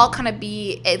seem to all kind of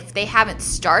be, if they haven't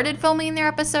started filming their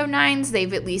episode 9s,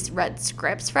 they've at least read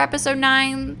scripts for episode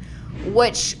 9,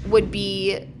 which would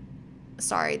be,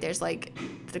 sorry, there's like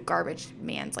the garbage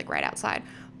man's like right outside.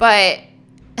 But,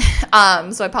 so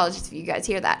I apologize if you guys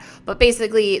hear that. But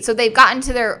basically, so they've gotten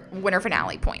to their winter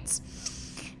finale points.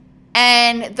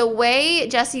 And the way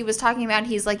Jesse was talking about,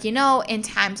 he's like, you know, in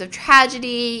times of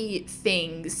tragedy,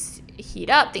 things heat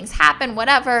up, things happen,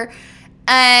 whatever.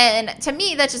 And to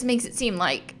me, that just makes it seem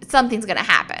like something's going to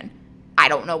happen. I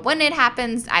don't know when it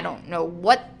happens. I don't know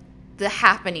what the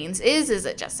happenings is. Is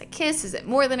it just a kiss? Is it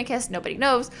more than a kiss? Nobody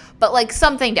knows. But, like,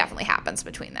 something definitely happens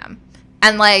between them.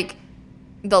 And, like,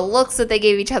 the looks that they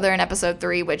gave each other in episode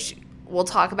 3, which we'll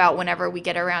talk about whenever we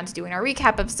get around to doing our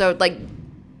recap episode, like,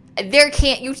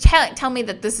 you tell me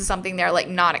that this is something they're, like,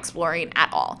 not exploring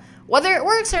at all. Whether it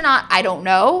works or not, I don't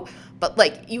know. But,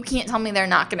 like, you can't tell me they're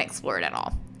not going to explore it at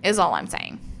all, is all I'm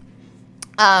saying.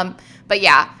 But,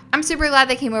 yeah, I'm super glad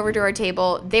they came over to our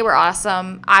table. They were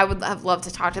awesome. I would have loved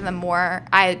to talk to them more.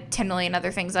 I had 10 million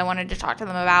other things I wanted to talk to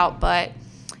them about. But,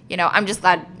 you know, I'm just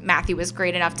glad Matthew was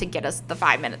great enough to get us the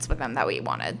 5 minutes with them that we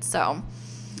wanted. So,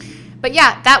 but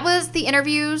yeah, that was the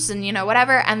interviews and, you know,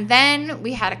 whatever. And then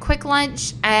we had a quick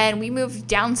lunch and we moved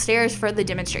downstairs for the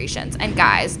demonstrations. And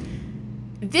guys,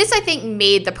 this I think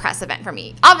made the press event for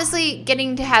me. Obviously,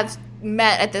 getting to have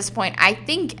met at this point, I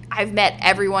think I've met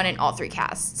everyone in all 3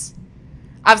 casts.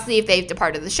 Obviously, if they've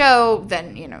departed the show,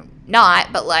 then, you know,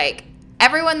 not. But, like,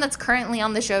 everyone that's currently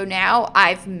on the show now,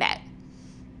 I've met.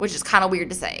 Which is kind of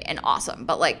weird to say and awesome.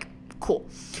 But, like, cool.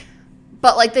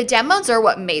 But, like, the demos are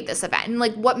what made this event. And,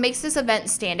 like, what makes this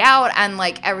event stand out and,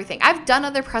 like, everything. I've done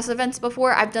other press events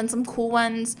before. I've done some cool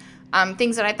ones.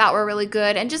 Things that I thought were really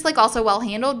good. And just, like, also well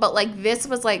handled. But, like, this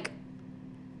was, like,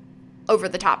 over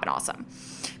the top and awesome.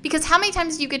 Because how many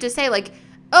times do you get to say, like,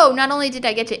 oh, not only did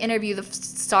I get to interview the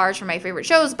stars from my favorite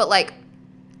shows, but, like,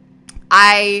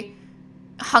 I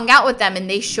hung out with them and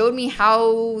they showed me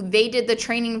how they did the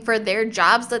training for their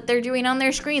jobs that they're doing on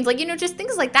their screens. Like, you know, just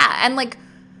things like that. And, like,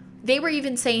 they were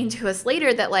even saying to us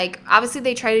later that, like, obviously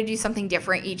they try to do something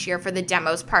different each year for the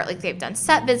demos part. Like, they've done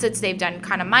set visits, they've done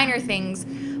kind of minor things.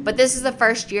 But this is the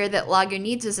first year that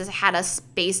Lagunitas has had a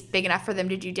space big enough for them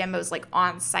to do demos, like,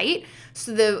 on site.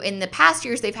 So in the past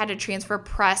years, they've had to transfer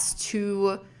press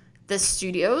to the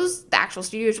studios, the actual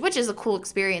studios, which is a cool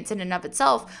experience in and of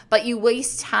itself. But you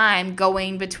waste time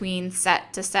going between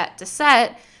set to set to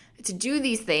set to do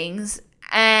these things.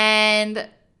 And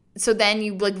so then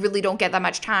you, like, really don't get that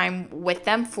much time with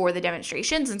them for the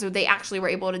demonstrations. And so they actually were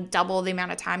able to double the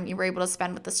amount of time you were able to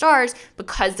spend with the stars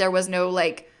because there was no,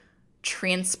 like,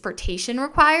 transportation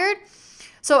required.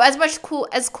 So as cool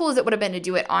as it would have been to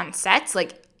do it on sets,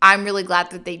 like, I'm really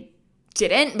glad that they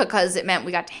didn't because it meant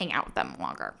we got to hang out with them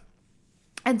longer.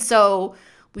 And so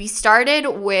we started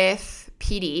with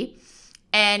PD,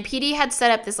 and PD had set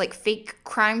up this, like, fake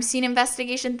crime scene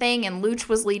investigation thing, and Luch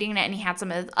was leading it, and he had some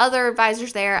of his other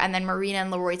advisors there, and then Marina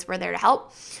and Leroyce were there to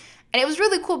help. And it was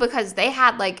really cool because they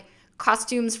had, like,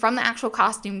 costumes from the actual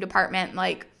costume department,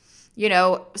 like, you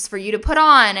know, for you to put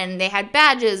on, and they had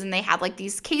badges, and they had, like,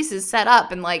 these cases set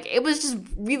up, and, like, it was just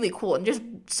really cool, and just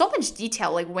so much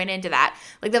detail, like, went into that.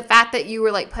 Like, the fact that you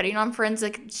were, like, putting on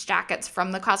forensic jackets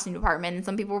from the costume department, and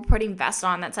some people were putting vests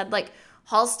on that said, like,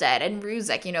 Halstead and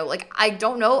Ruzek, you know, like, I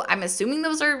don't know, I'm assuming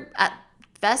those are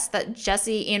vests that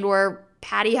Jesse and or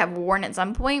Patty have worn at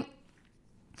some point.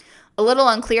 A little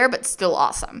unclear, but still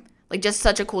awesome. Like, just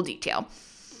such a cool detail.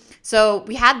 So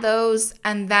we had those,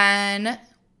 and then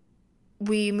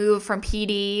we moved from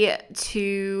PD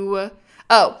to,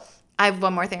 I have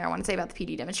one more thing I want to say about the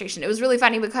PD demonstration. It was really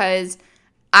funny because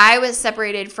I was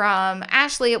separated from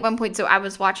Ashley at one point, so I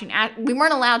was watching, we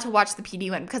weren't allowed to watch the PD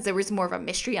one because there was more of a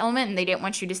mystery element, and they didn't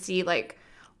want you to see, like,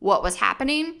 what was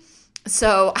happening.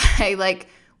 So I, like,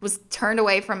 was turned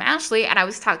away from Ashley, and I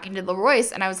was talking to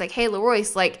Leroyce, and I was like, hey,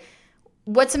 Leroyce, like,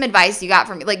 what's some advice you got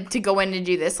for me, like, to go in and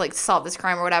do this, like, solve this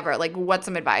crime or whatever, like, what's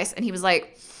some advice? And he was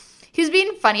like, he was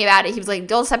being funny about it. He was like,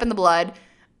 don't step in the blood.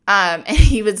 And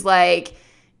he was like,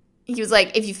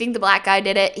 if you think the black guy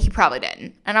did it, he probably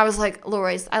didn't. And I was like,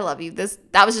 Leroyce, I love you.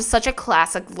 That was just such a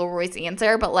classic Leroyce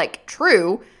answer, but, like,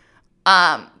 true.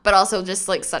 But also just,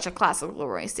 like, such a classic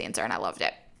Leroyce answer, and I loved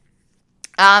it.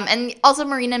 And also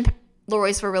Marina and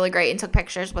Leroyce were really great and took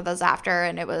pictures with us after,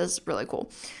 and it was really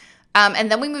cool. And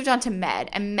then we moved on to Med.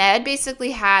 And Med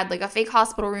basically had, like, a fake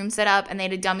hospital room set up, and they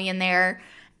had a dummy in there.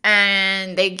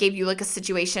 And they gave you, like, a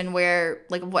situation where,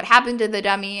 like, what happened to the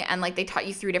dummy, and, like, they taught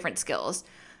you 3 different skills.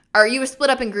 Or you were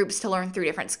split up in groups to learn 3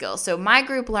 different skills. So my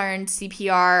group learned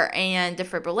CPR and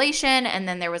defibrillation, and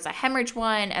then there was a hemorrhage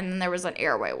one, and then there was an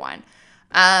airway one.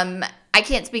 I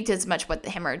can't speak to as much what the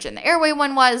hemorrhage and the airway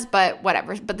one was, but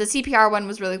whatever. But the CPR one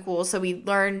was really cool. So we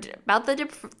learned about the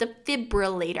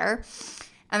defibrillator,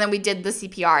 and then we did the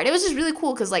CPR. And it was just really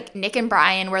cool because, like, Nick and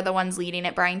Brian were the ones leading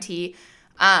it, Brian T.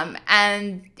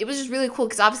 And it was just really cool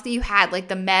because obviously you had, like,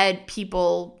 the med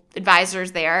people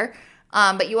advisors there,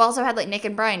 but you also had, like, Nick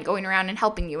and Brian going around and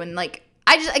helping you. And, like,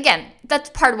 again, that's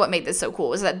part of what made this so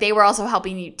cool, is that they were also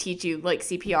helping you, teach you, like,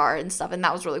 CPR and stuff, and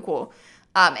that was really cool.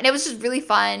 And it was just really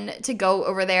fun to go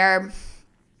over there.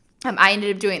 I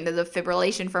ended up doing the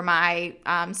defibrillation for my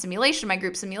simulation, my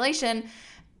group simulation,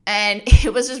 and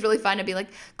it was just really fun to be like,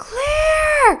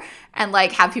 clear, and,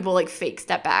 like, have people, like, fake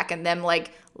step back and then,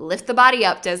 like, lift the body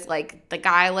up as, like, the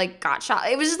guy, like, got shot.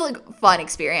 It was just, like, a fun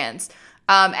experience.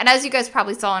 And as you guys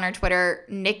probably saw on our Twitter,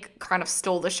 Nick kind of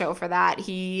stole the show for that.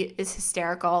 He is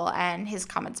hysterical, and his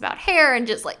comments about hair and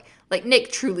just, like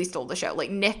Nick truly stole the show.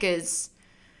 Like, Nick is...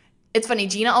 It's funny,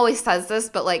 Gina always says this,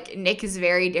 but, like, Nick is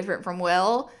very different from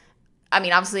Will. I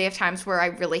mean, obviously I have times where I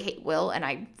really hate Will, and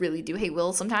I really do hate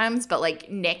Will sometimes, but,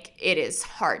 like, Nick, it is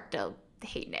hard to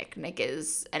hate Nick. Nick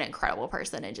is an incredible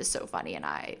person and just so funny, and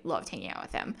I loved hanging out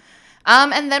with him.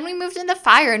 And then we moved into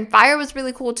Fire, and Fire was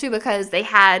really cool too because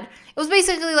it was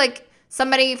basically like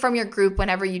somebody from your group,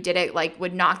 whenever you did it, like,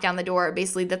 would knock down the door.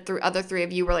 Basically, the other three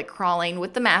of you were, like, crawling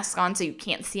with the mask on so you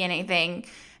can't see anything.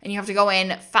 And you have to go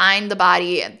in, find the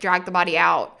body, drag the body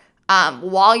out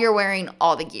while you're wearing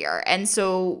all the gear. And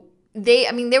so they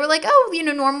were like, oh,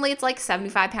 normally it's like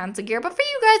 75 pounds of gear, but for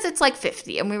you guys, it's like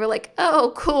 50. And we were like,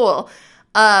 oh, cool.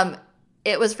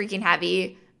 It was freaking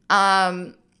heavy.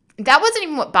 That wasn't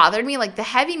even what bothered me. Like, the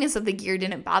heaviness of the gear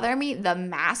didn't bother me. The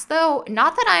mask, though,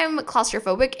 not that I'm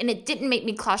claustrophobic, and it didn't make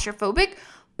me claustrophobic,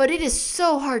 but it is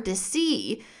so hard to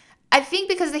see. I think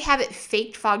because they have it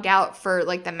faked fogged out for,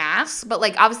 like, the masks, but,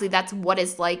 like, obviously that's what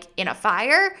it's like in a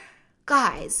fire.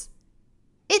 Guys,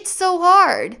 it's so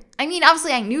hard. I mean,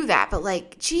 obviously I knew that, but,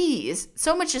 like, geez,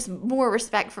 so much just more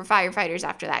respect for firefighters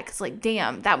after that, because, like,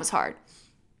 damn, that was hard.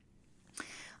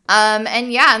 And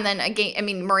then again, I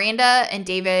mean, Miranda and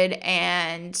David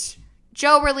and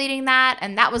Joe were leading that,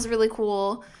 and that was really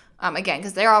cool. Again,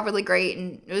 because they're all really great,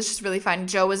 and it was just really fun.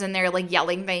 Joe was in there, like,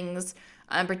 yelling things,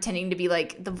 pretending to be,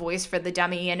 like, the voice for the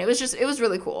dummy, and it was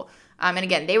really cool. And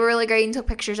again, they were really great and took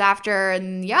pictures after,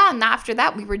 and after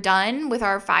that, we were done with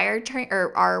our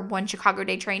our One Chicago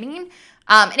Day training.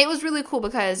 And it was really cool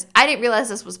because I didn't realize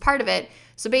this was part of it.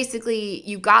 So basically,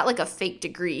 you got, like, a fake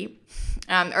degree,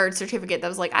 or a certificate that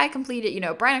was like, I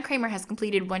completed, Brian Kramer has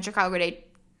completed One Chicago Day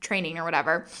training or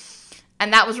whatever.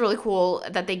 And that was really cool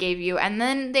that they gave you. And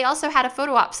then they also had a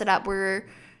photo op set up where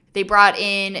they brought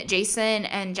in Jason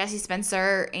and Jesse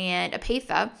Spencer and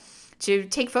Apatha to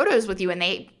take photos with you. And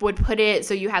they would put it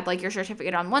so you had, like, your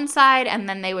certificate on one side, and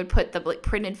then they would put the, like,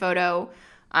 printed photo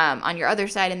on your other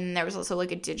side. And then there was also,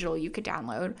 like, a digital you could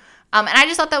download. And I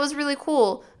just thought that was really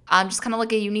cool. Just kind of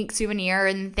like a unique souvenir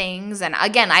and things. And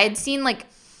again, I had seen, like,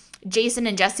 Jason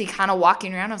and Jesse kind of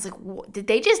walking around. I was like, did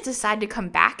they just decide to come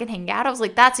back and hang out? I was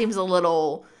like, that seems a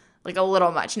little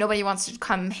much. Nobody wants to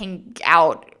come hang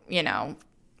out,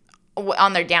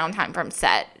 on their downtime from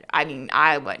set. I mean,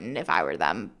 I wouldn't if I were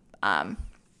them.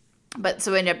 But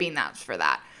so it ended up being that for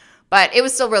that. But it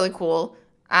was still really cool.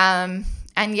 And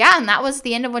that was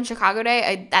the end of One Chicago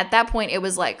Day. At that point, it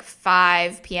was like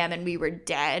 5 p.m. and we were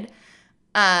dead.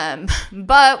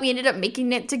 But we ended up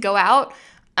making it to go out.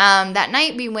 That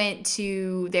night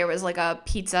there was like a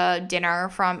pizza dinner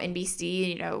from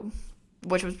NBC,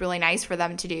 which was really nice for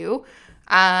them to do.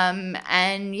 We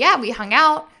hung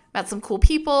out, met some cool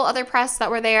people, other press that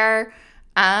were there.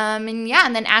 And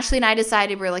then Ashley and I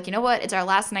decided, we're like, you know what? It's our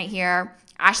last night here.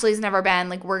 Ashley's never been,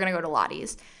 like, we're going to go to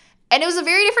Lottie's. And it was a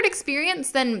very different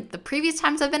experience than the previous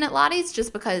times I've been at Lottie's,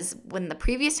 just because when the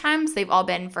previous times they've all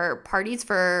been for parties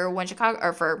for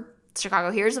for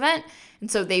Chicago Hears event. And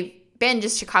so they've been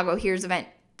just Chicago Hears event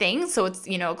things. So it's,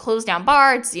 a closed down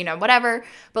bar, it's, whatever.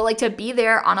 But, like, to be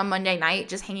there on a Monday night,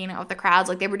 just hanging out with the crowds,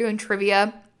 like, they were doing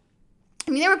trivia.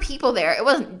 I mean, there were people there. It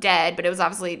wasn't dead, but it was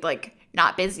obviously, like,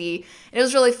 not busy. And it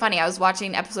was really funny. I was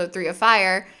watching episode 3 of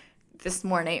Fire this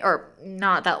morning, or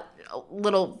not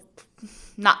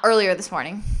earlier this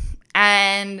morning.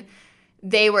 And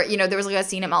they were, there was, like, a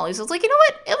scene at Molly's. So I was like, you know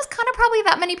what? It was kind of probably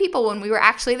that many people when we were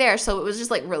actually there. So it was just,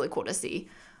 like, really cool to see.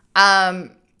 I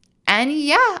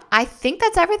think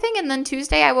that's everything. And then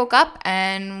Tuesday I woke up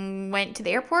and went to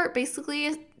the airport,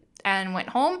 basically, and went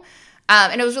home.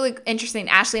 And it was really interesting.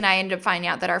 Ashley and I ended up finding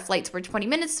out that our flights were 20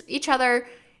 minutes each other,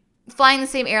 flying the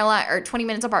same airline, or 20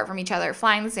 minutes apart from each other,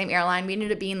 flying the same airline. We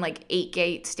ended up being, like, 8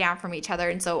 gates down from each other.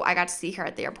 And so I got to see her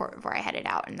at the airport before I headed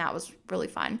out. And that was really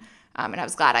fun. And I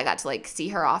was glad I got to like see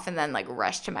her off and then like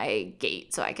rush to my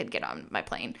gate so I could get on my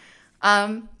plane.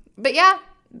 But yeah,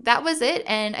 that was it.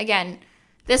 And again,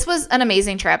 this was an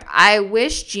amazing trip. I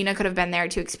wish Gina could have been there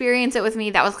to experience it with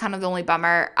me. That was kind of the only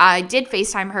bummer. I did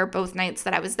FaceTime her both nights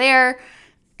that I was there,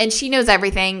 and she knows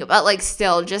everything, but like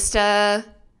still just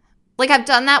like I've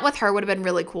done that with her would have been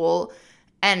really cool.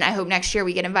 And I hope next year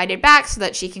we get invited back so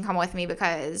that she can come with me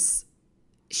because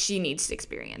she needs to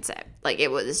experience it. Like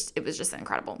it was just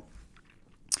incredible.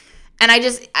 And I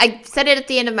said it at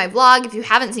the end of my vlog. If you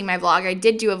haven't seen my vlog, I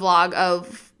did do a vlog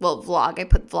I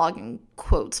put vlog in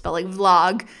quotes, but like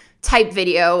vlog type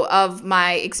video of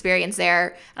my experience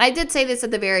there. And I did say this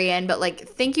at the very end, but like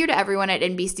thank you to everyone at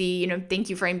NBC. You know, thank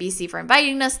you for NBC for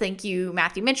inviting us. Thank you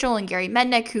Matthew Mitchell and Gary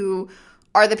Mednick, who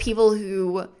are the people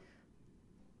who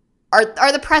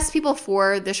are the press people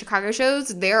for the Chicago shows.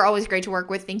 They're always great to work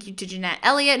with. Thank you to Jeanette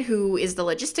Elliott, who is the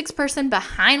logistics person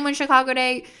behind Win Chicago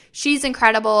Day. She's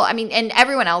incredible. I mean, and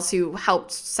everyone else who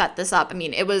helped set this up. I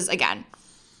mean, it was, again,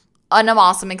 an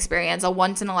awesome experience, a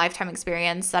once-in-a-lifetime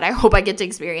experience that I hope I get to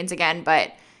experience again.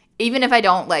 But even if I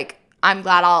don't, like, I'm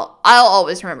glad I'll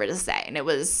always remember to stay. And it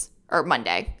was, or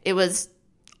Monday. It was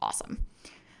awesome.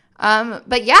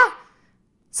 But yeah.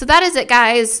 So that is it,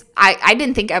 guys. I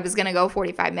didn't think I was going to go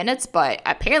 45 minutes, but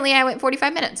apparently I went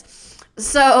 45 minutes.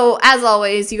 So as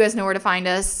always, you guys know where to find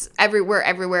us.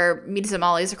 Everywhere. Meet us at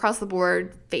Molly's across the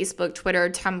board. Facebook, Twitter,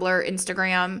 Tumblr,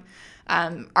 Instagram.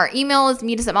 Our email is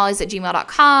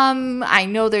meetusatmollys@gmail.com. I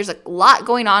know there's a lot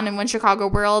going on in Win Chicago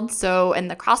world, and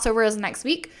the crossover is next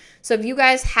week. So if you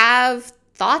guys have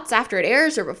thoughts after it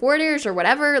airs or before it airs or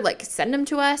whatever, like send them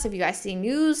to us. If you guys see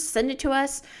news, send it to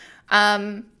us.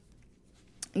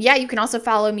 Yeah, you can also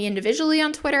follow me individually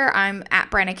on Twitter. I'm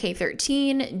at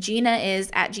BrynaK13. Gina is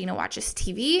at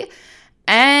GinaWatchesTV.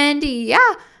 And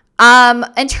yeah,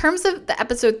 in terms of the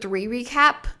episode 3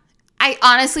 recap, I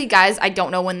honestly, guys, I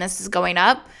don't know when this is going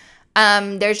up.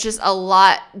 There's just a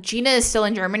lot. Gina is still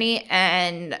in Germany,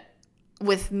 and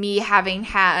with me having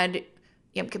had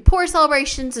Yom Kippur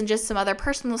celebrations and just some other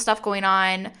personal stuff going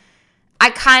on, I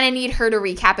kind of need her to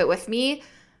recap it with me.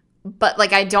 But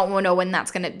like, I don't know when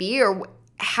that's going to be or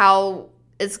how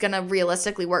it's going to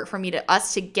realistically work for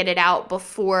us to get it out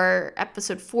before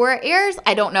episode 4 airs.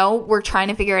 I don't know. We're trying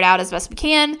to figure it out as best we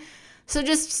can. So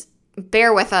just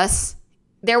bear with us.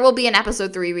 There will be an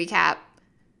episode 3 recap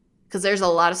because there's a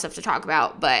lot of stuff to talk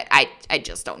about, but I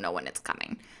just don't know when it's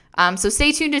coming. So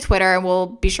stay tuned to Twitter, and we'll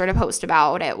be sure to post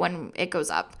about it when it goes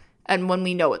up and when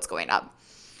we know it's going up.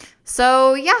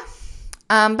 So yeah.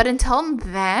 But until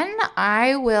then,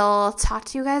 I will talk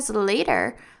to you guys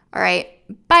later. All right.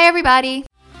 Bye, everybody.